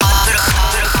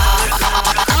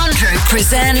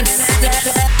presents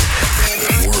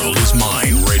World is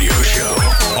Mine radio show.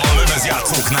 Olemme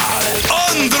játszóknál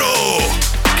Andro!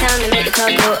 Time to make the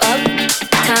club go up.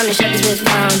 Time to shut this bitch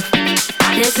down.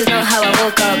 This is not how I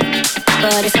woke up,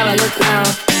 but it's how I look now.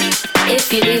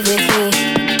 If you leave with me,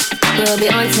 we'll be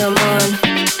on till morn.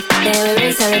 Then we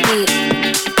rinse and repeat,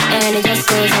 and it just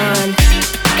goes on,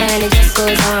 and it just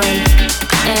goes on,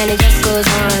 and it just goes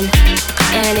on,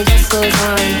 and it just goes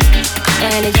on,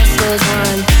 and it just goes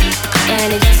on, and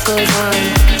it just goes on,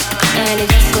 and it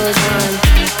just goes on,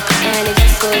 and it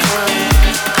just goes on,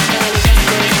 and it just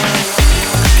goes on.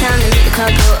 Time to make the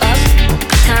club go up.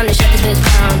 Time to shut this bitch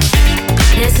down.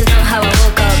 This is not how I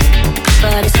woke up,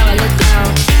 but it's how I look now.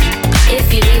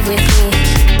 If you leave with me,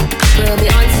 we'll be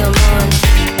on till morn.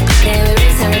 Then we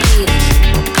rinse and repeat,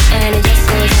 and it just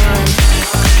goes on.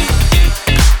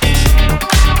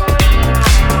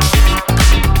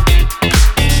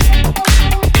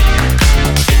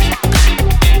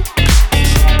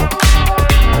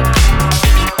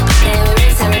 Then we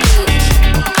rinse and repeat,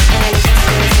 and it just goes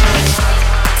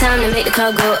on. Time to make the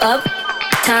club go up.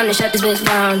 Time to shut this bitch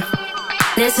down.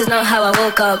 This is not how I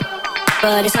woke up,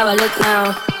 but it's how I look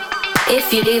now.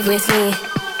 If you leave with me,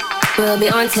 we'll be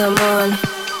on till morn.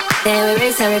 Then we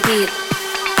rinse and repeat,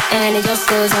 and it just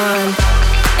goes on,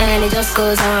 and it just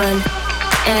goes on,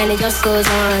 and it just goes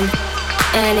on,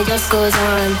 and it just goes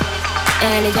on,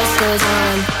 and it just goes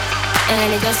on,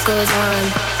 and it just goes on,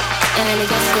 and it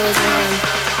just goes on,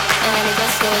 and it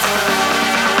just goes on,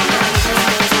 and it just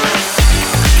goes on.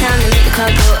 Time to make the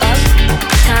club go up.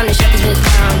 Time to shut this bitch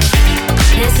down.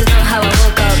 This is not how I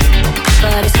woke up,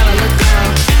 but it's how I look now.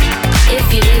 If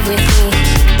you leave with me,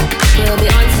 we'll be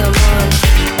on till morn.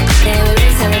 Then we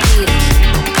rinse and repeat,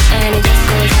 and it just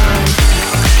goes on,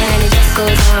 and it just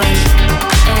goes on,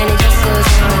 and it just goes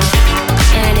on,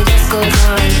 and it just goes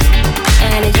on,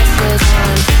 and it just goes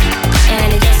on,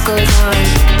 and it just goes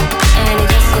on, and it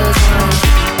just goes on,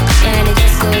 and it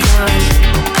just goes on,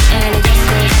 and it just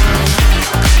goes on.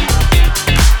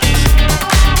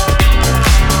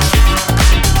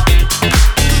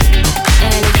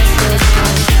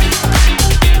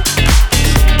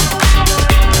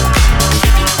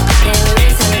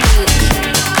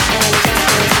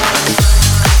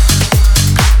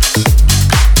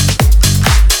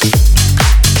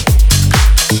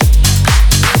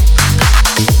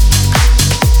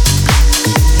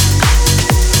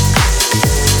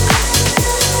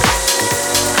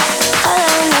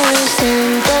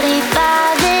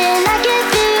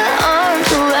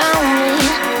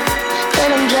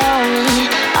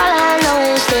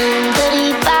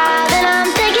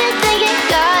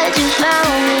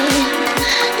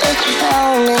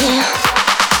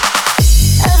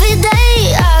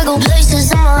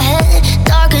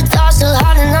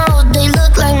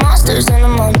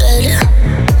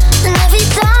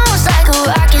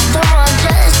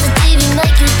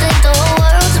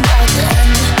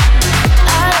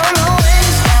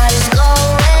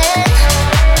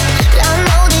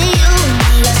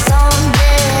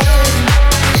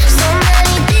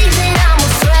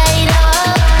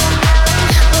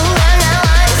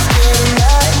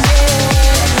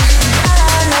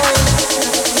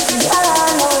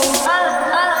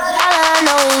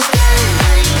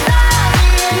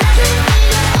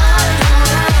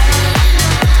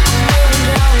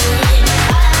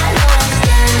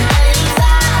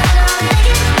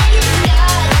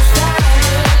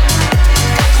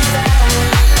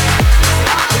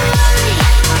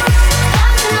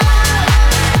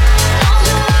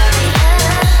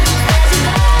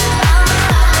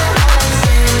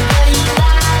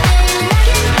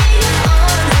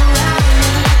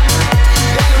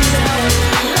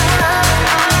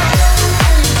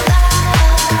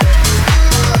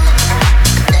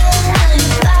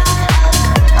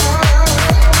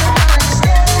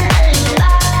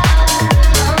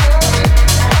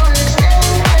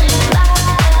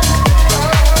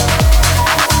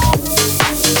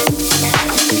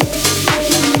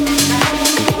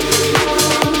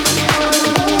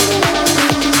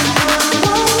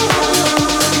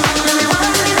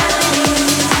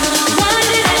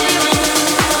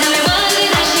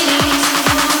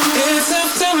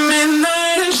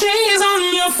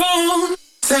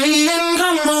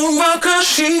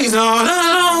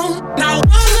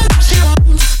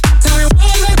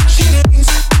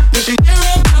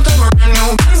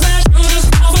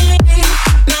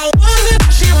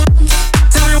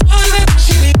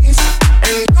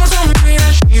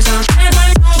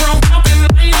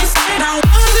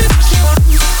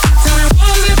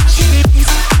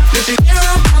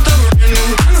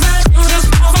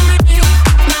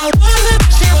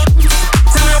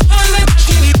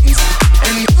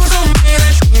 Tell me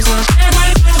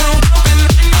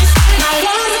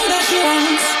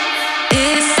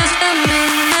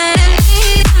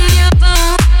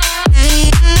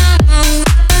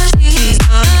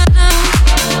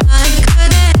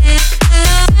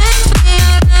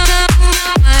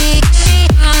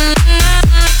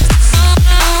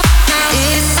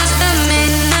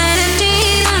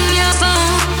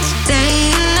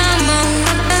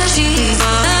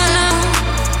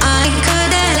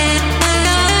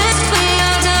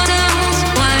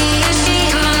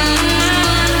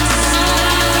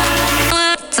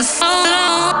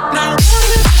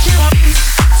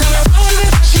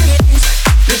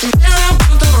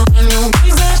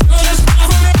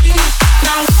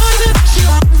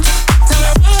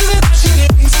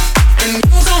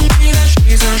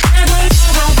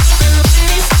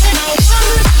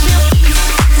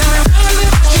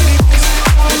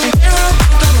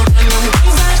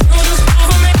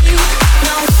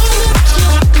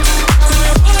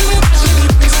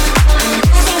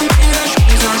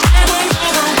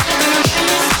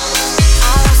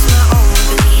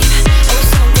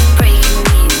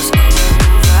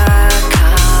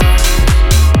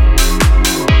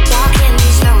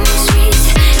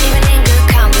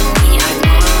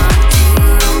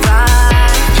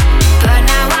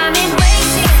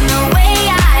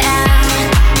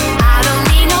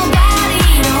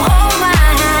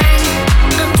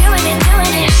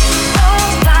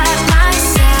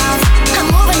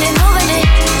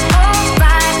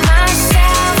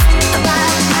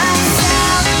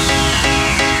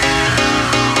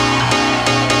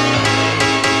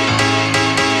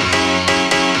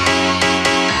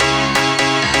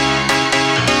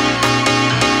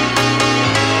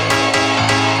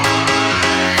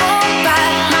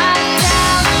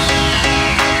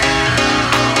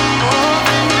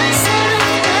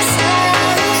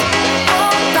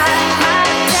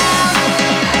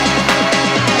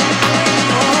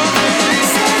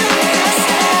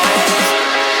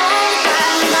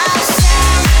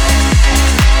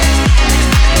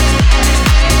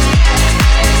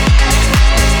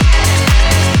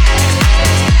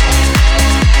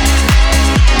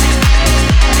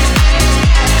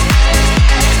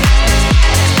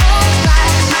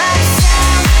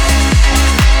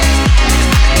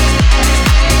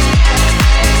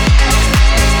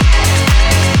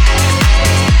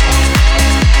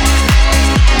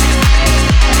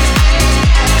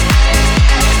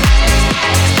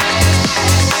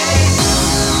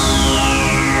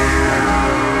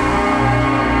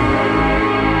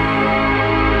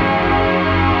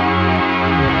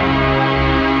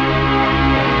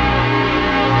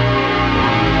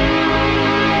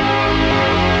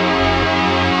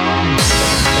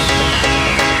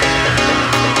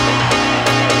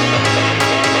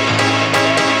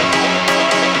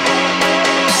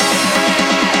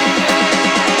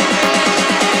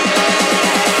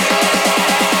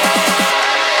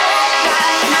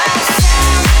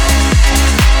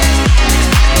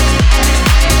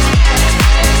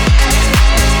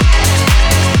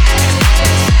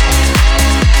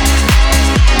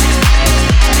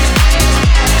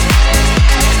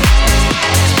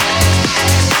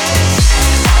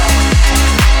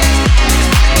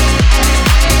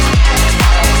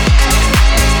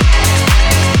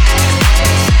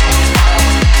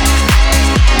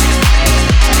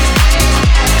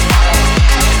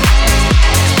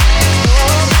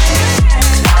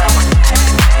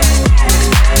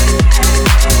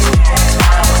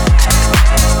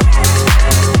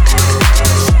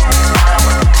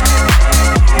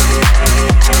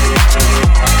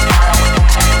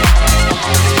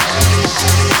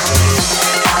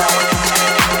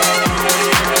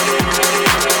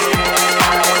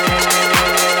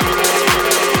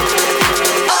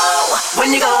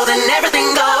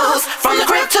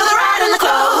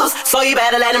you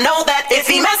better let him know that if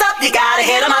he mess up, you gotta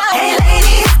hit him up. Hey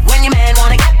ladies, when your man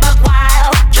wanna get buck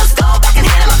wild, just go back and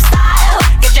hit him up style.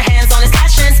 Get your hands on his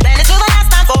cash and spend it to the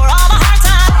last time for all the hard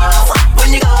times.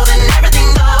 When you go, then everything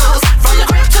goes, from the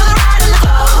crib to the ride and the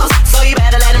clothes. So you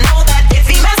better let him know that if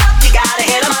he mess up, you gotta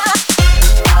hit him up.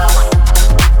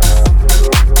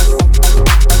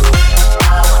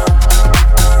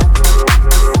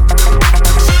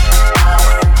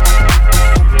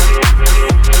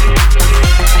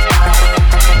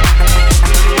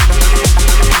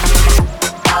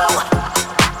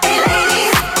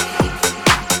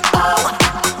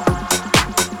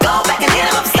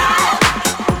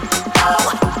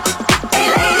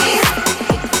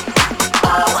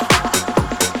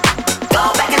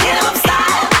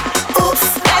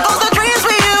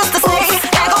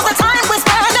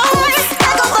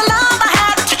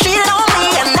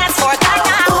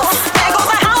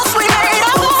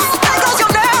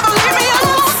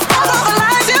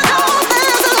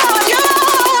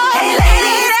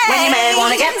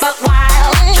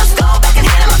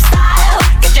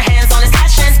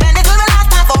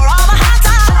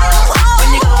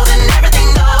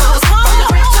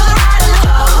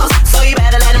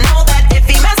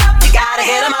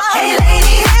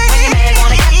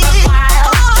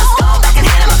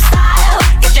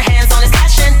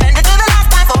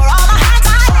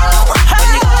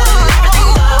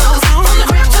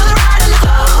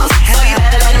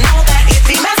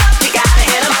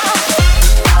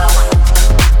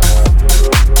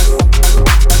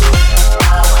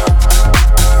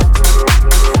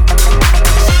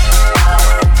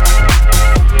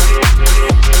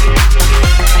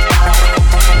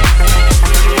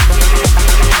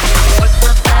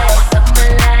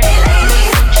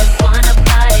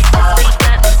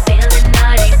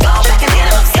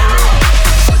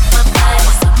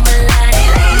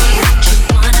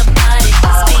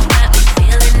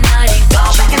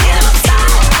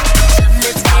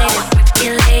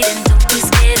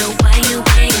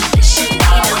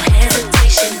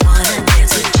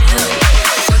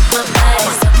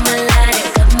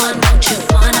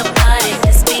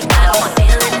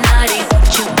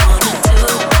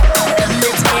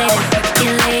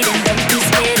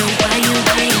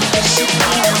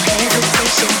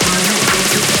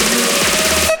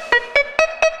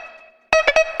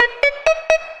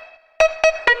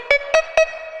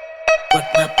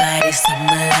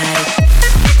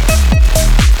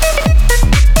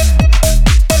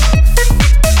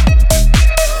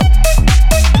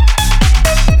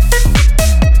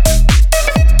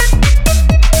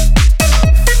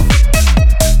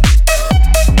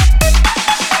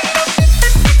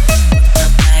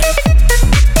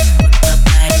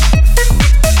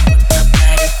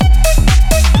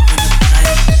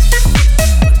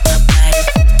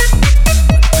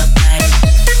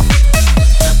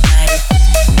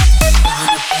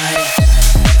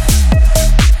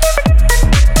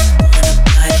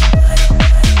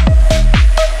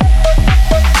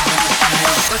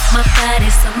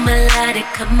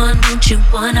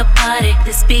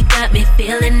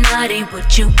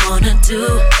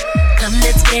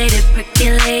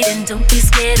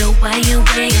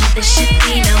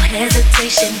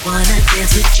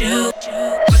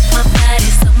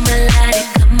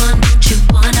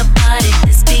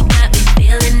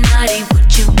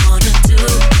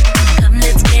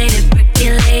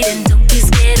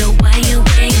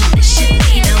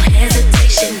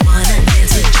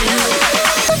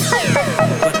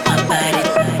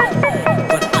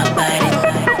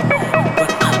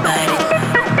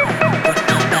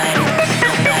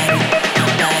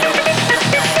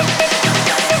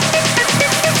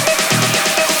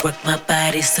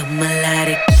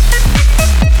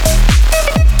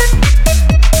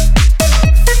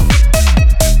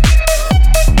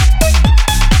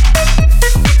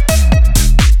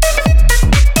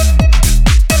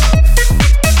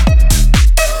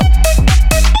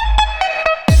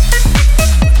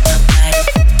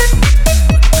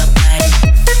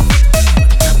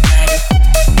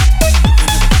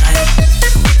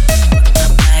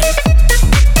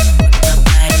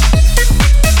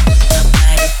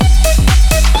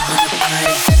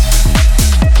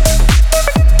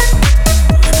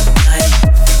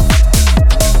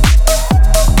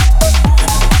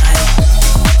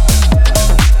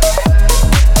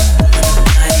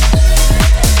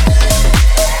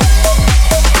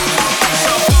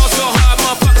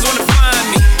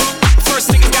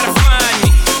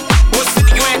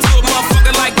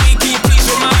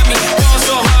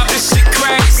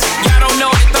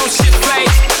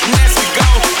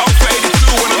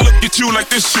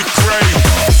 this shit crazy.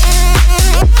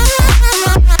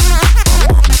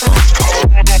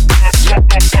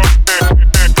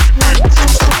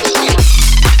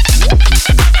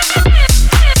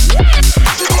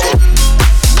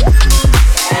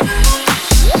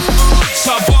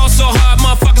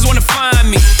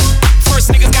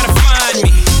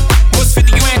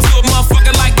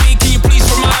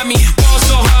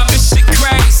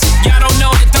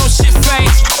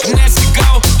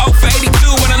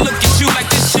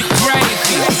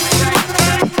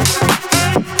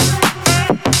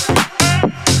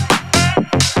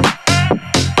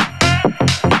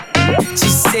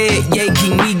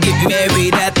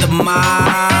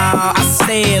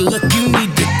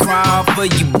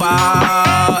 whatever you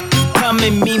bought. Come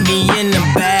and meet me in the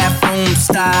bathroom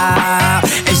style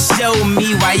and show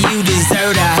me why you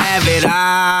deserve to have it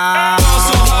all.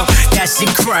 That shit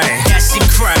cray,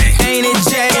 ain't it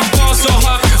Jay?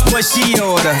 What she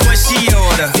order?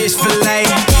 Fish fillet.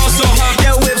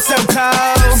 Your whip so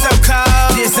cold,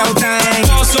 this whole thing.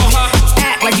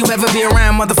 Act like you ever be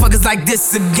around motherfuckers like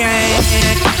this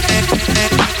again.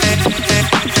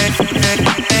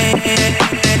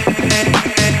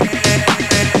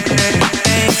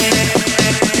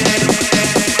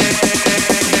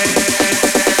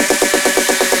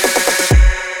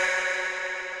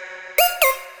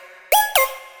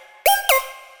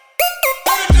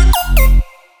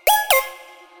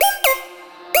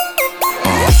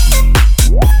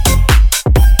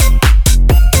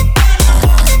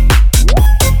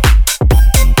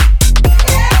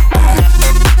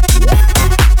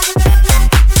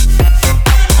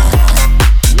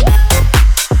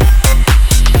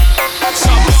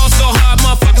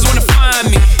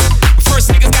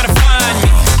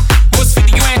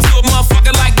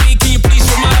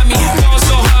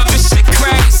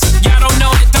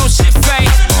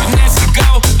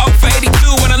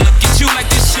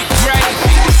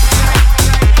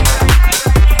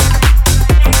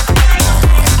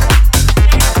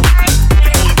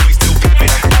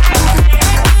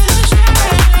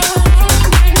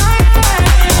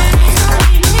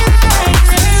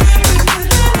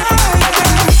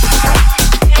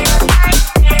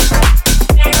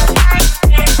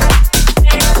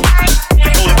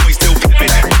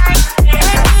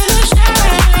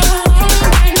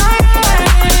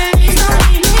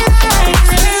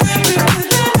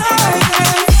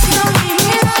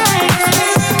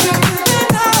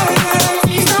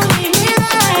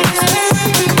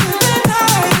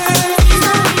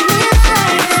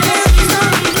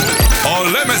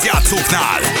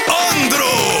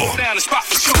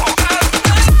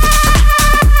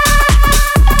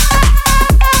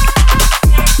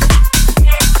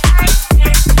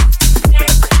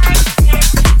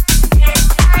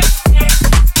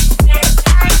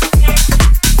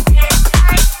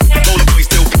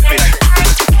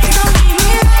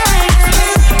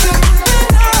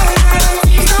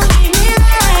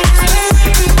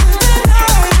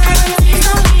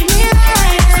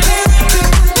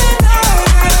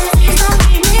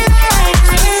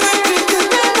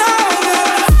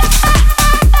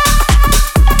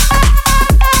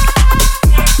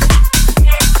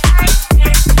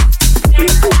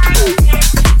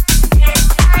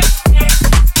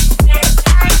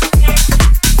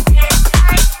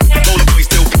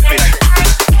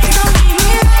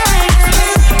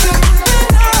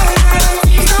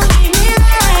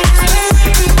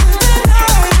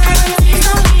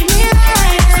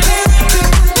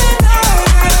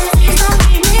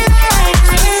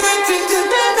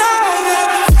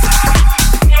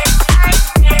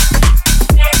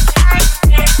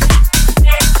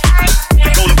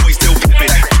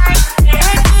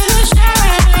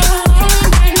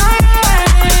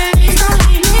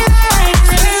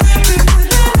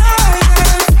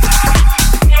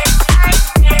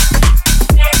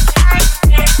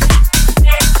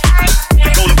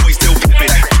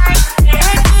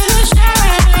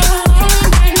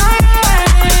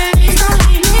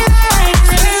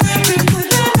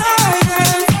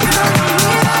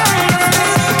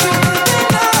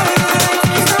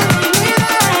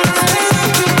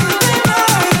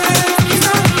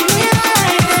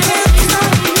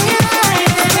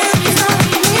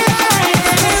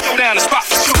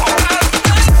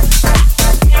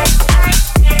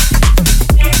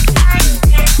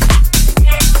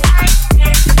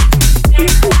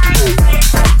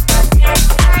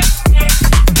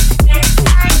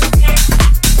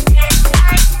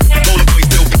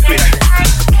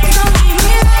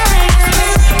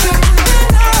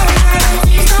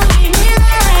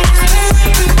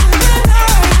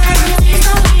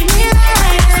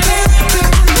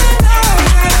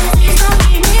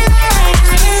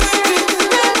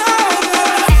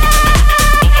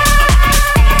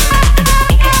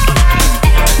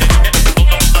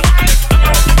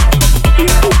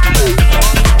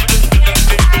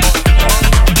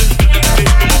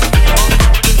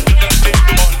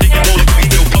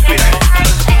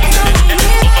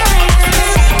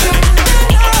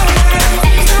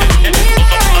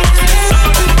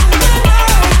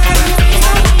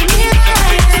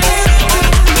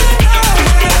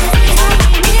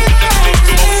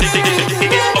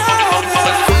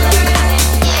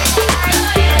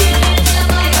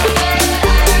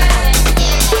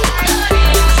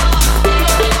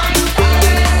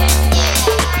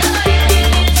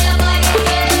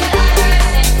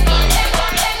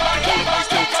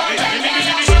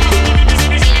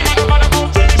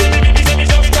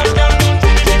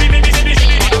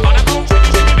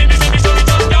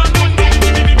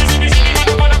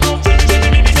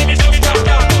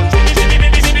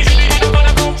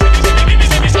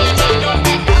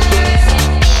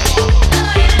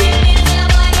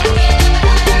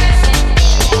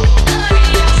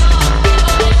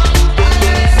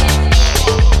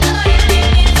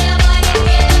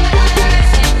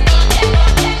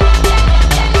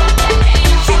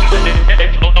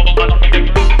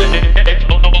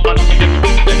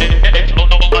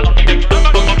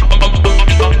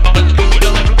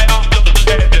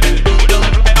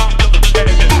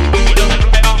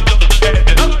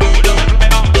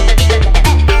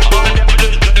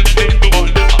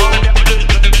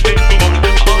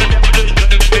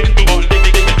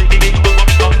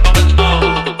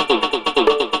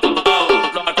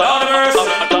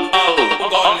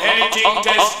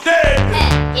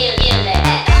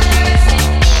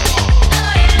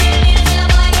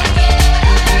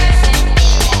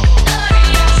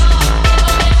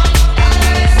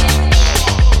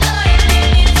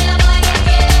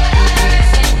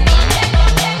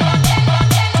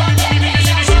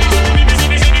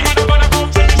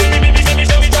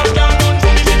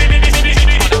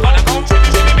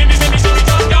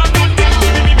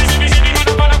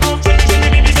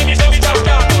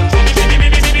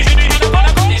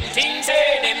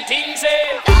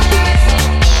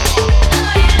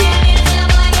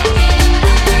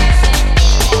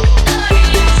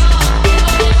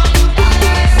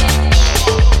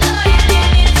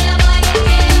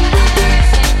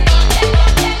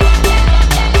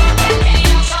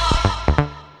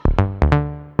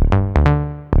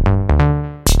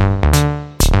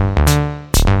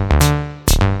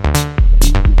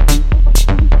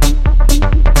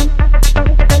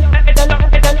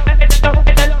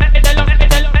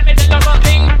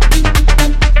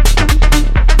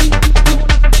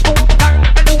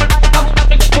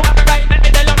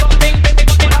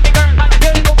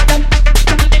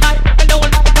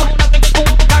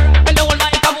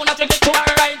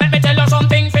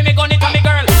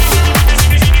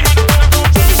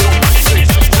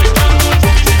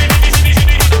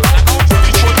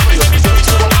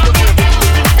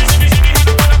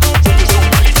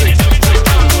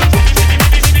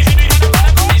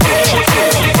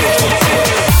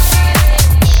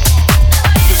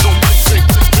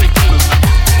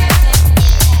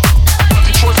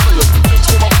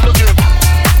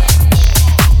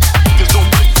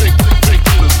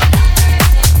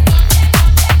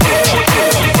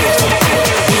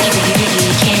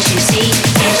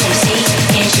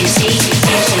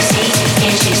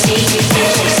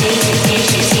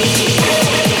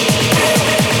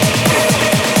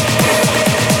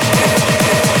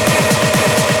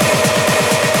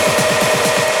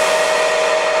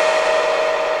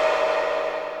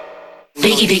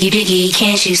 Biggie, Biggie, Biggie,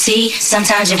 can't you see?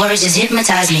 Sometimes your words just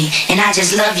hypnotize me, and I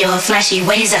just love your flashy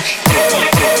ways.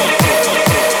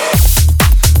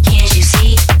 Can't you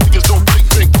see?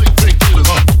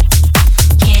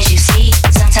 Can't you see?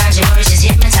 Sometimes your words just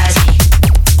hypnotize me.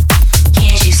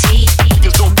 Can't you see?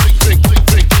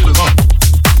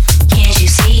 Can't you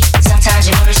see? Sometimes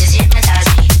your words just hypnotize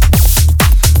me.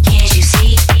 Can't you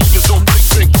see? Hypnotize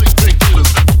me.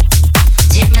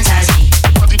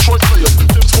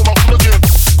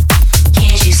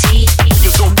 Can't you see?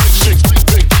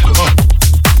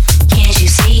 Can't you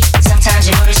see? Sometimes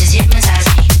your words just hypnotize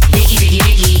me. Biggie, Biggie,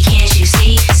 Biggie, can't you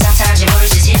see? Sometimes your words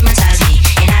just hypnotize me,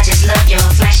 and I just love your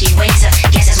flashy ways.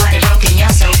 Guess that's why they're broken, you're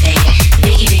so fake.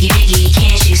 Biggie, Biggie, Biggie,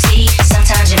 can't you see?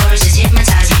 Sometimes your words just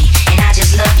hypnotize me, and I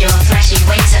just love your flashy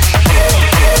ways.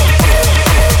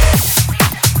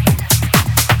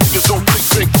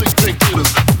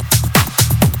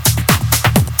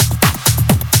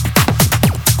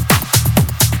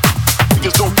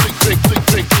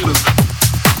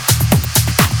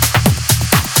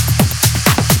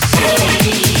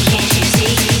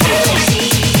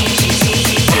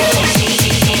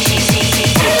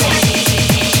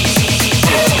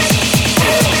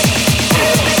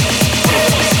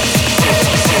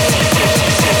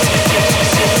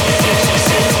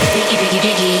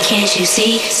 Can't you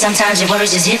see? Sometimes your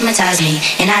words just hypnotize me,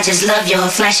 and I just love your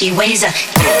flashy ways. Can't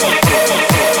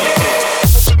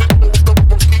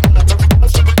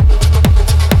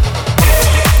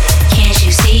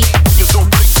you see?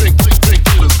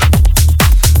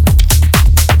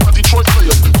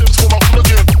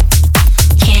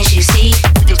 Can't you see?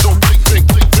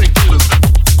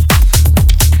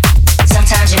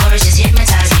 Sometimes your words just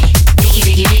hypnotize me. Biggie,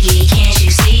 Biggie, Biggie, can't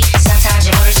you see? Sometimes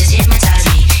your words just hypnotize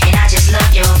me, and I just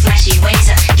love your flashy ways.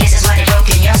 Guess that's why they're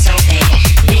broken, you're so fake.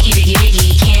 Biggie, Biggie,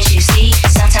 Biggie, can't you see?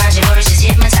 Sometimes your words just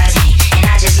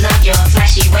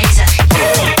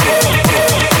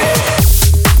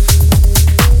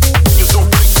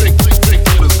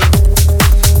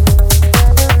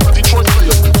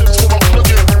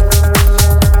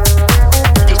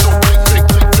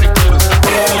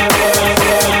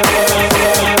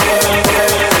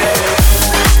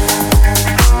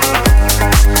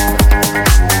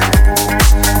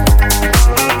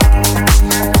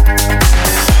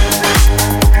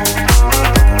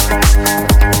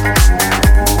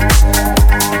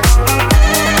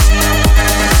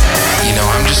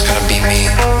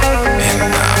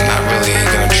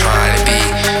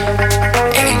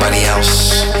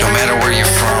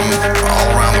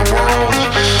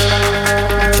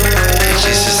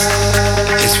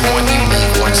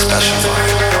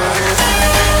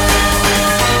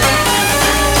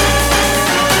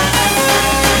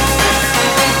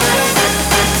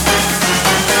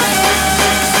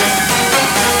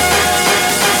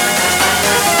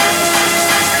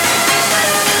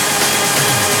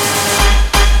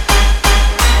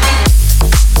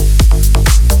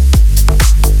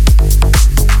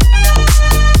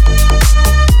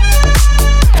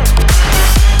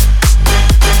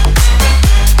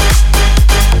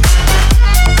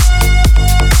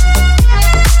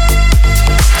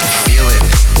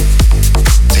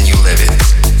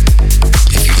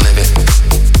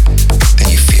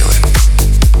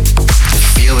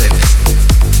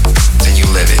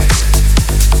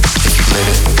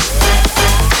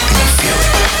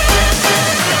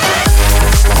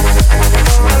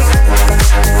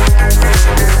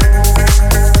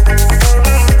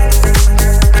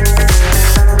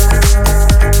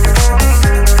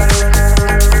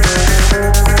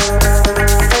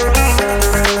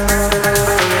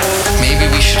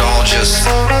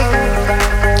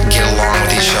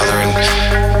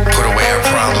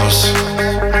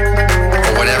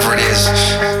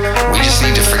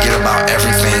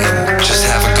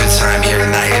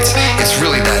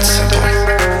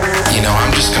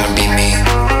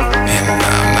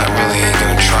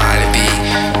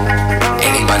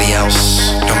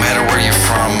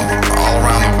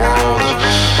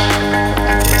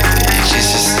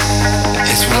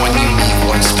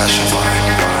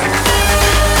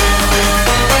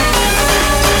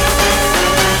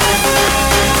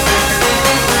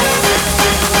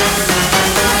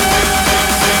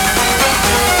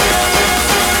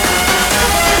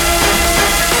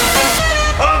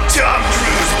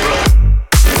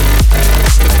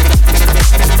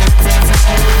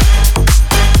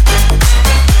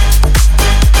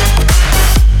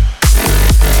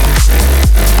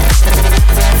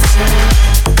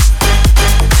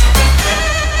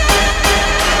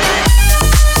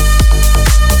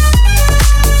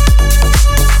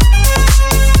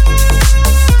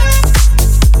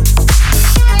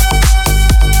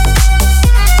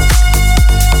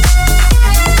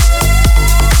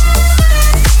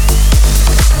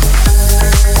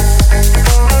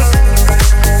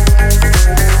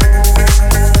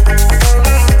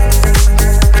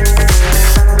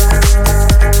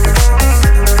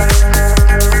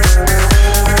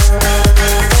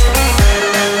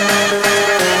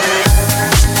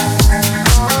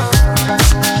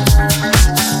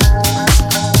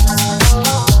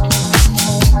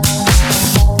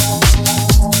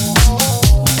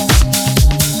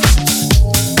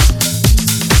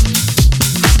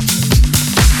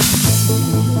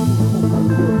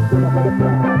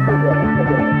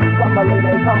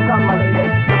come my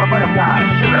lady, you're my butterfly,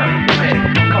 sugar, baby.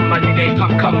 Come my lady,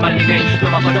 come my lady,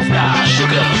 you're my butterfly,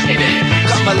 sugar, baby.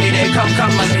 Come my lady, come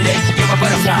my lady, you're my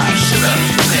butterfly, sugar,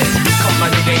 baby. Come my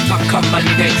lady, come my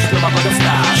lady, you're my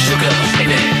butterfly, sugar,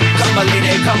 baby. Come my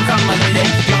lady, come my lady,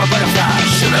 you're my butterfly,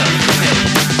 sugar,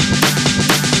 baby.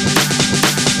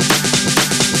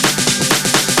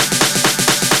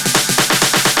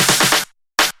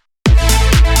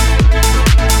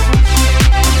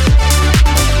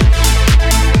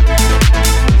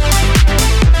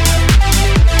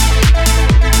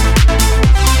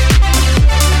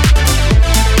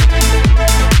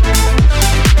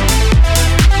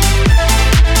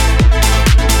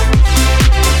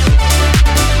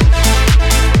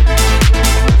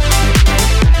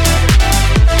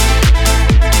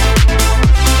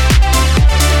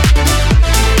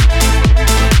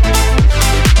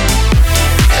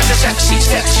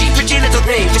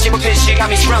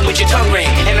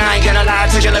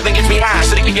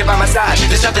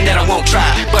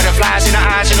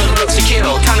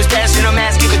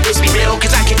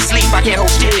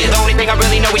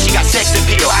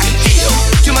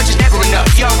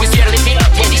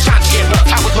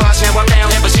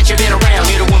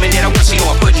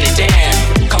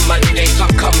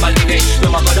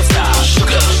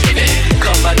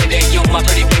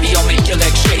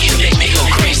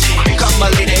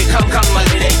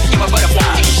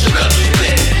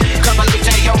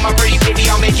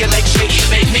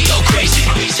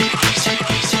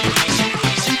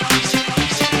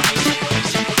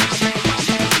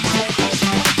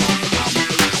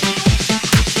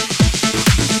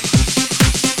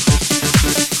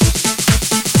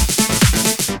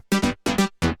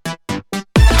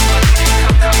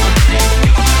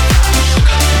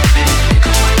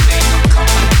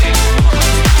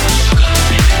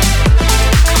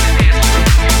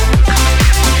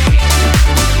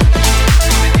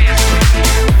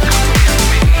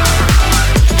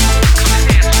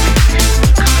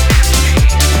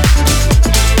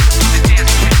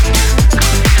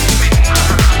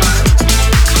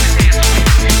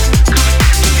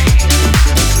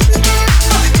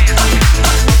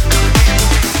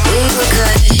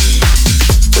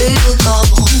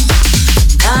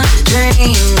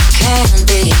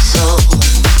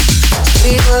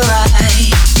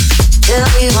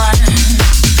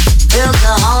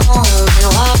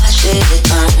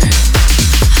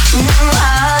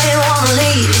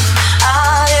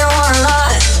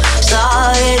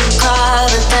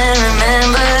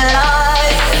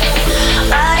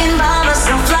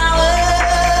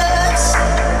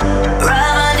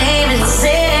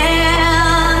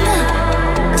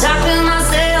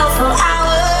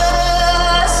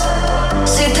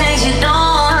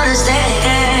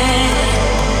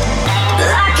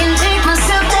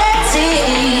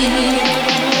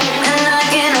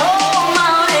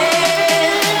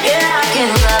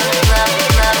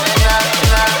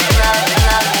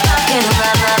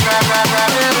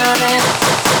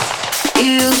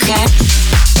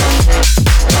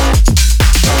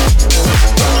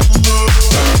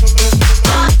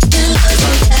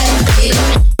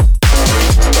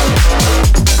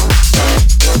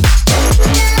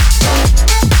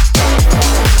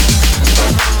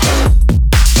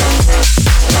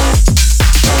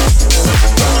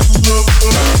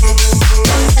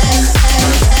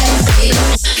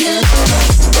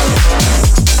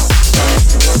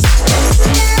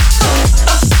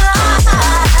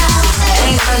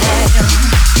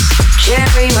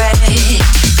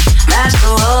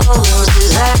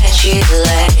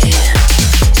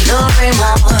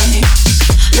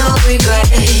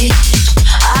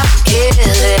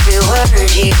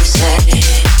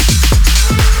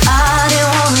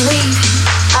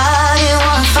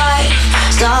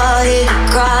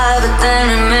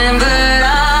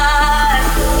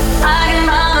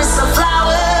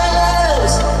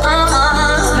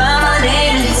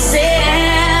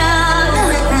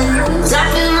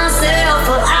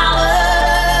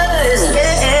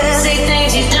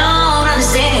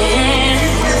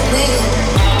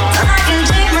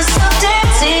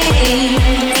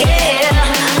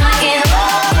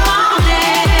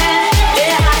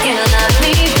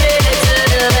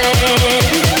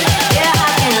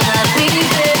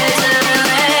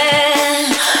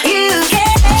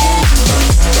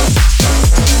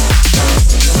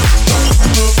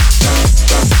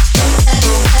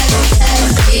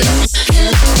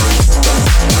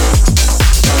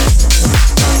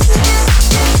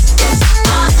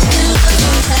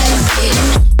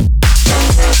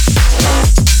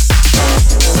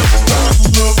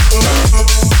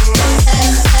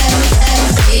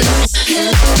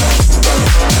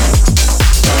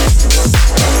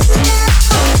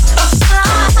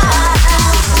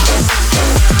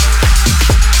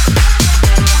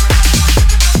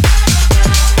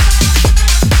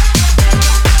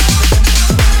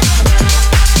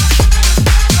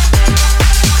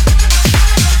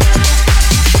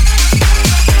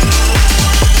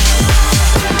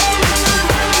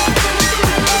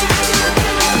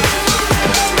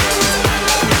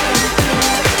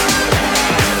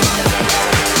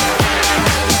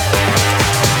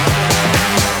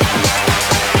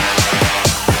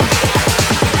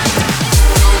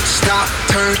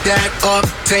 that up,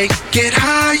 take it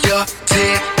higher.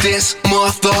 Tear this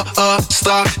mother up,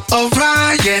 start a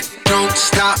riot. Don't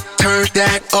stop, turn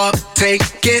that up, take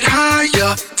it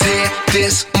higher. Tear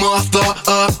this mother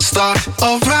up, start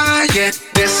a riot.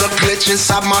 There's a glitch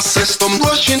inside my system,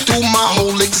 rushing through my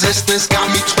whole existence. Got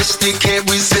me twisted, can't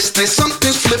resist it.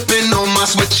 Something's flipping on my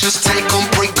switches. Take them,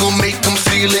 break them, make them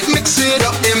feel it. Mix it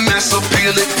up and mass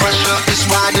appeal it. Pressure is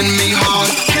riding me hard.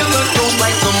 Killer goes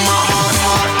right to my heart,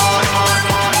 heart, heart, heart,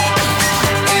 heart.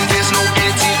 And there's no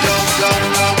antidote, go,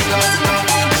 go, go, go.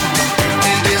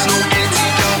 And there's no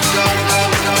antidote, go, go,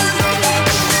 go, go.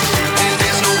 And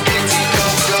there's no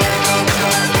antidote, go, go, go,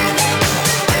 go.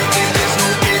 And there's no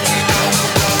antidote,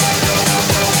 go, go, go, go.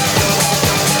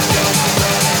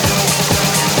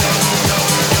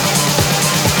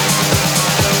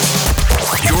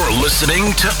 You're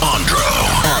listening to Andro.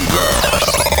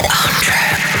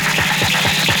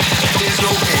 There's no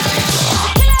antidote.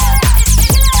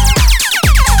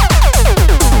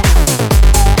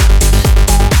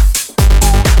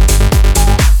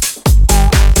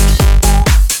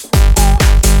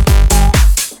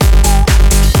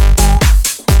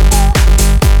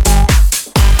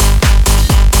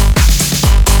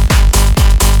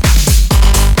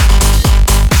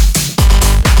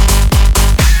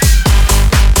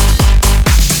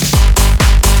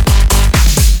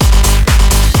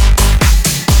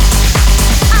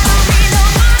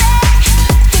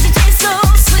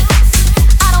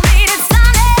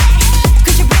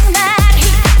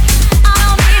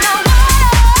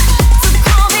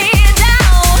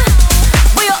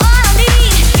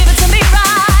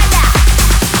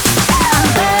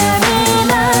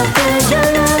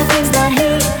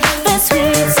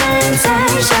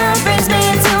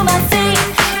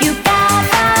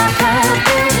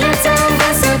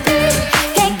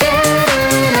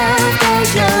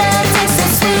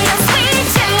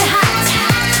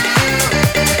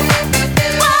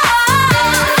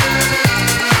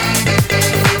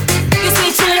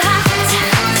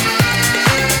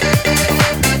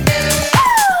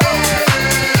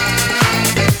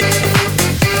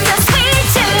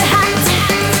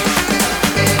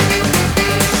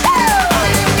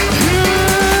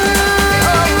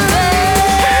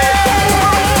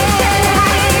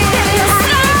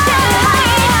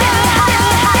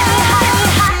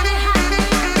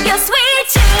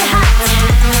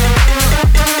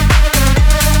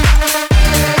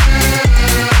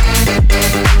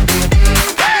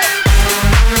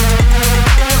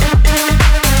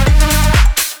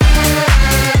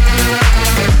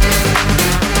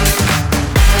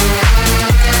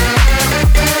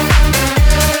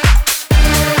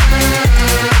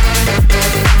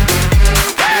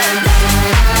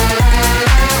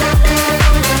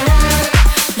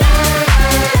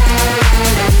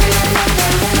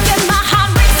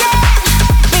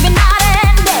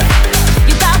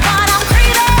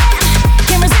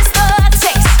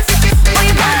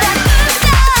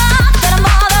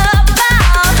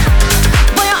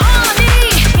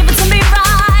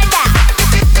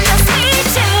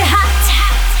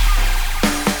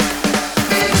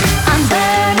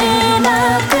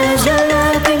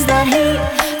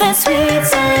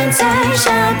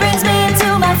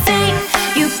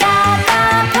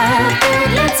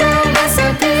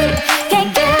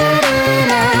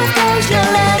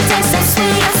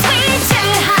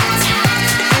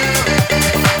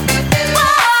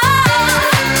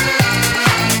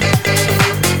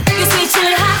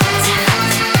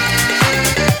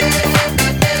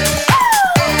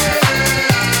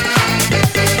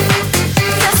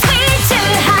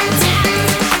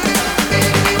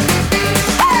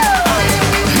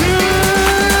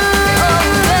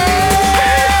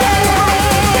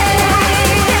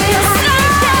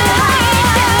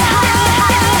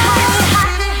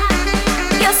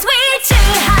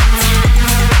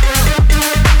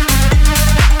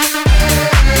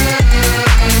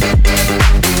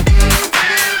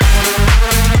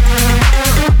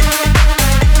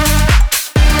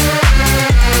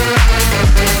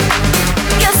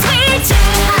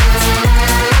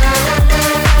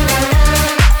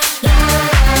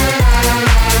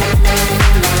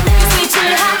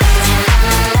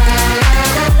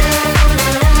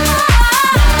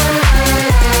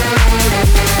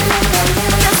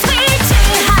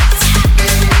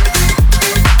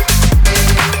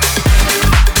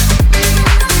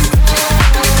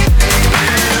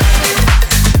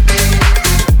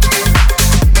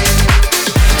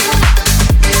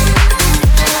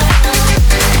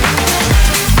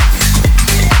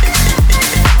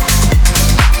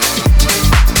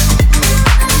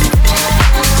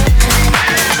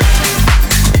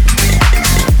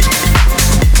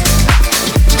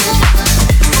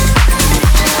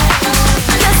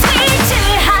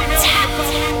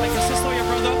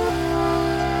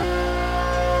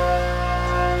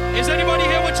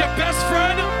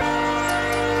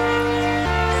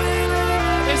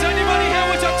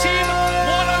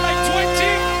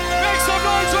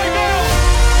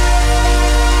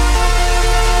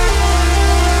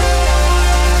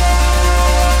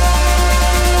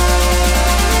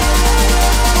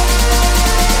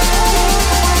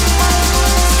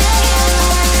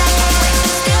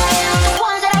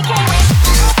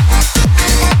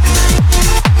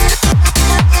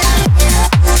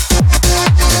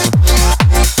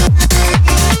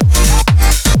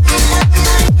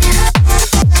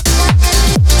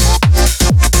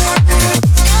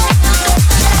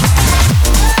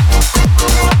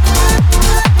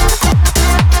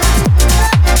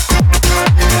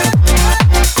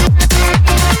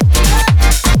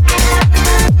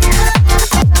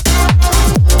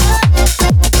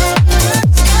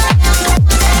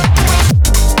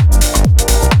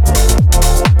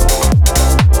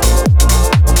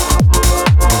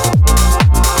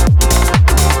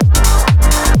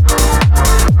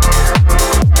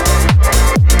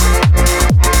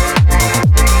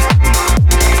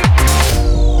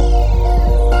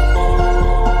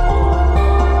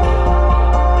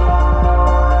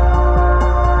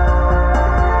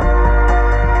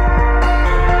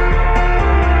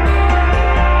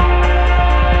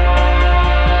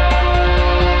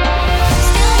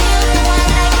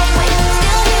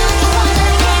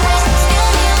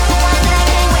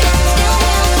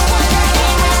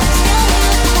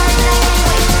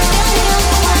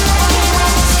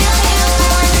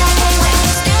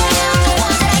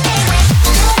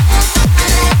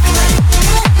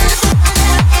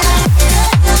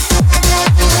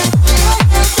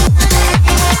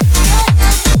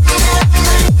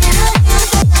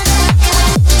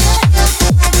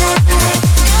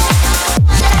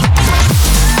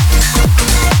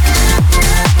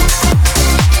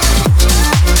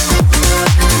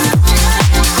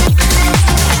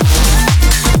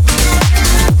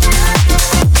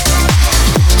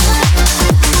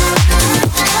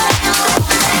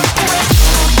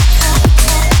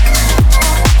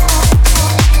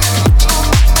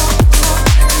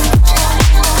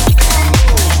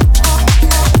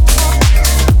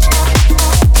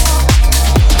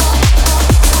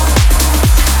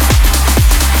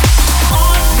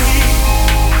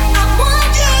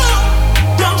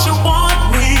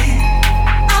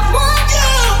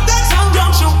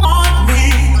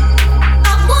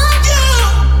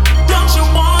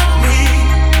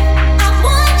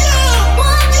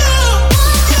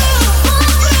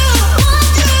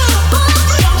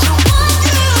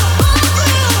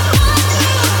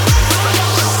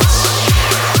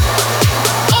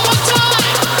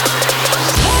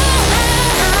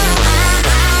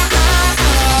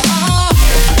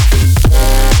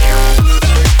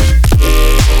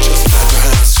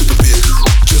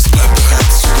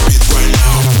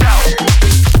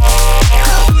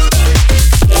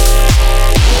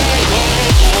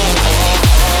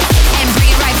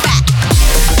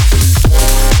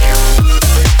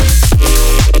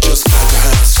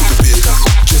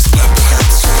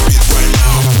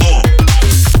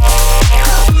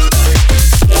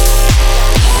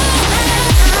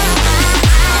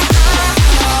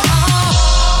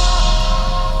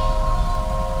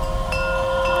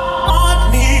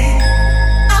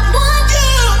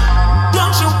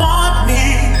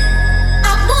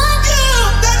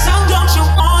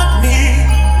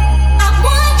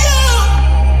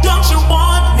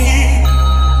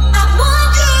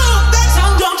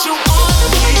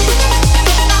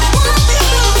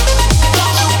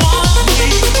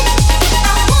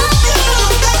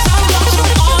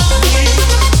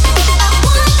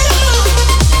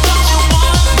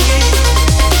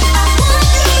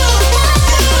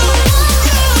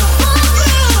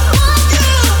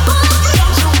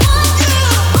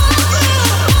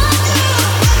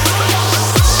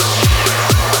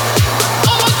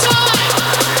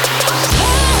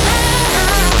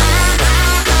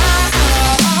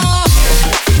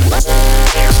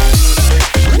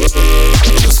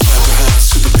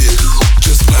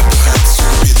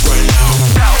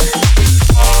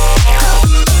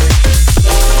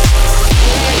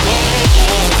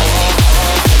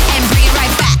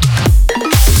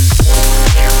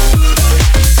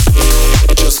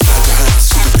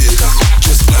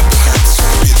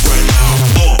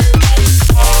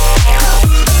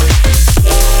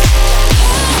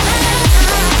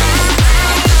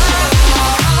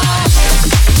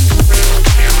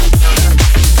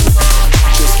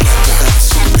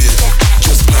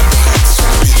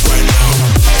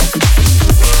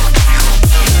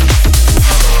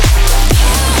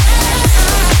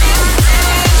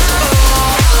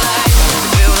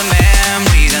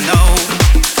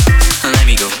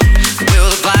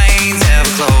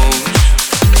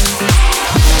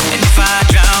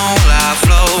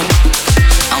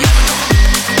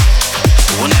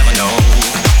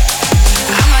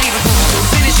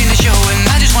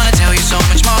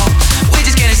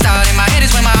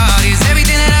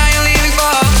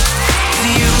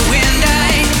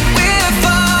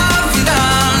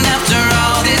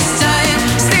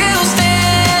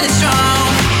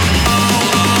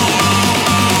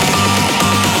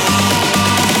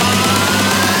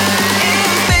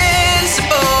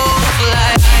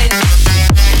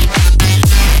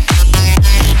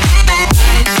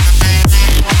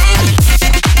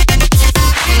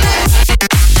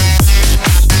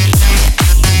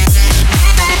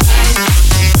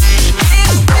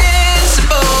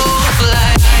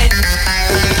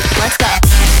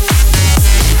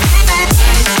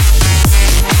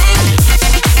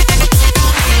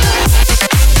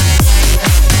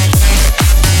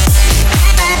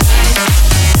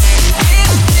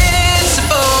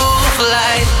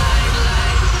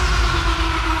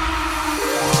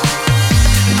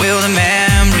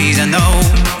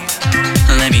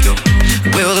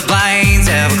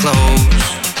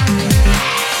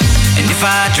 If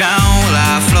I drown, will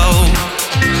I float?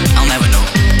 I'll never know.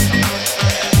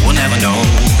 We'll never know.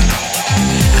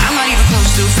 I'm not even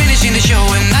close to finishing the show,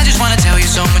 and I just wanna tell you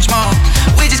so much more.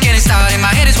 We're just getting started.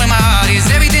 My head is where my heart is.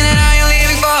 Everything that I am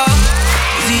living for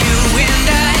is you and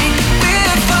I.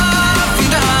 We're far from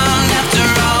done after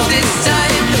all this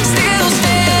time. Still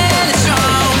standing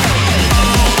strong.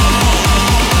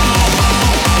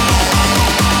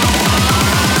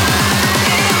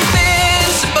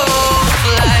 Invincible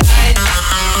flight.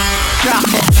 Drop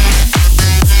it.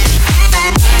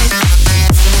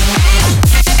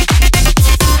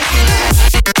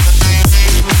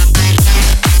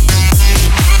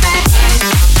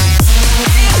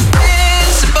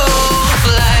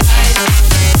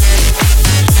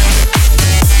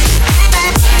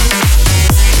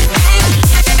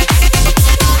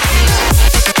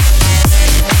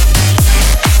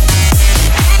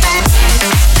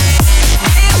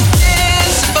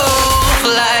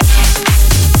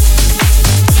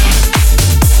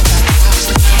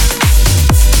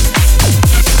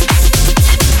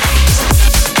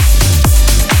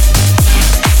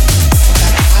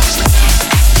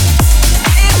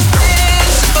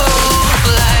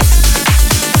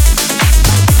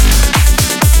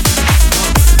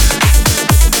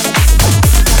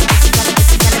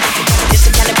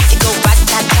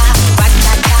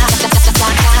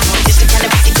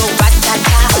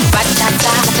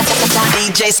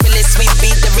 DJs feel it, we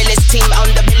beat the realest team on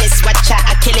the billis. Watch out,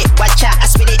 I kill it, watch out, I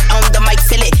spit it on the mic,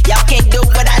 feel it. Y'all can't do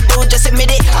what I do, just admit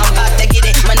it. I'm about to get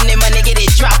it, money, get it.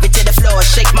 Drop it to the floor,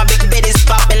 shake my big bitties,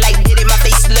 popping like did it. My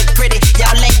face look pretty,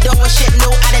 y'all ain't doing shit,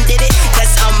 no, I done did it.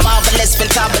 Cause I'm marvelous,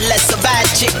 fantabulous, a bad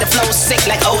chick. The flow sick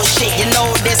like oh shit, you know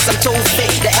this, I'm too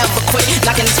fit to ever quit.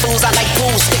 Knocking these fools out like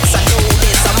pool sticks. I do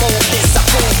this, I move this, I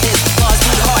prove this. Bars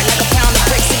be hard like a pound of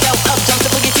bricks. And yo, up, jump the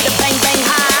boogie to the bang, bang,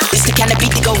 high. It's the kind of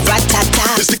beat to go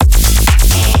rat-ta-ta.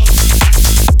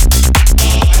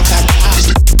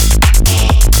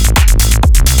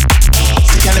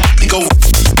 Go.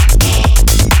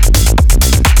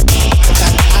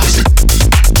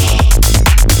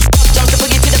 Jump the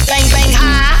boogie to the bang bang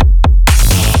high.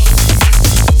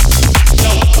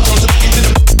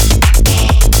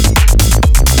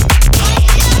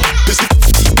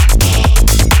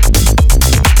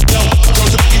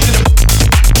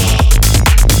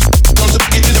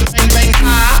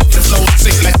 The flow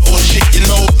sick like oh shit, you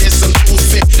know this. I'm too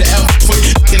fit to help quick.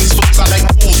 In these books I like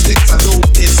pool sticks. I do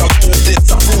this, I move this,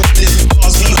 I prove this.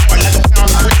 Bars me hard like a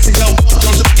pound of bricks. And yo,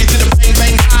 drums up get to the bang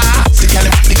bang high. It's the kind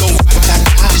of beat to go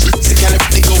rat-ta-ta. It's the kind of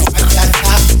beat to go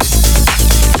rat-ta-ta.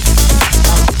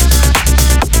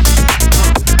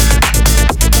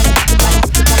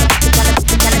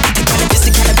 It's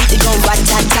the kind of beat that go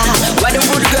rat-ta-ta. Why the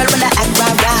rude girl when I act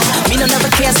rah-rah? Me no never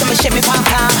care, so me shake me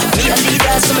pom-pom. Me a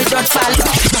leader, so me don't follow.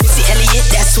 Missy Elliott,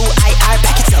 that's who I are.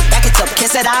 Back it up,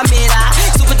 kiss it, I'm in ah.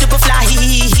 Super duper fly,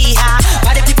 hee-hee-hee-ha.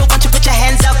 Why the people want you put your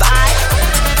hands up, I?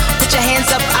 Put your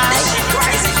hands up, I.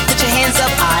 Put your hands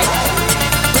up, I.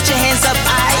 Put your hands up,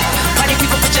 I. Why the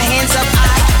people put your hands up,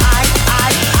 I.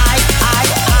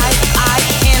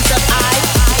 Hands up, I.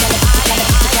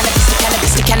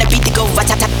 It's the kind of beat that go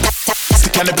rat-ta-ta-ta-ta. It's the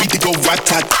kind of beat to go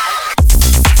rat-tat.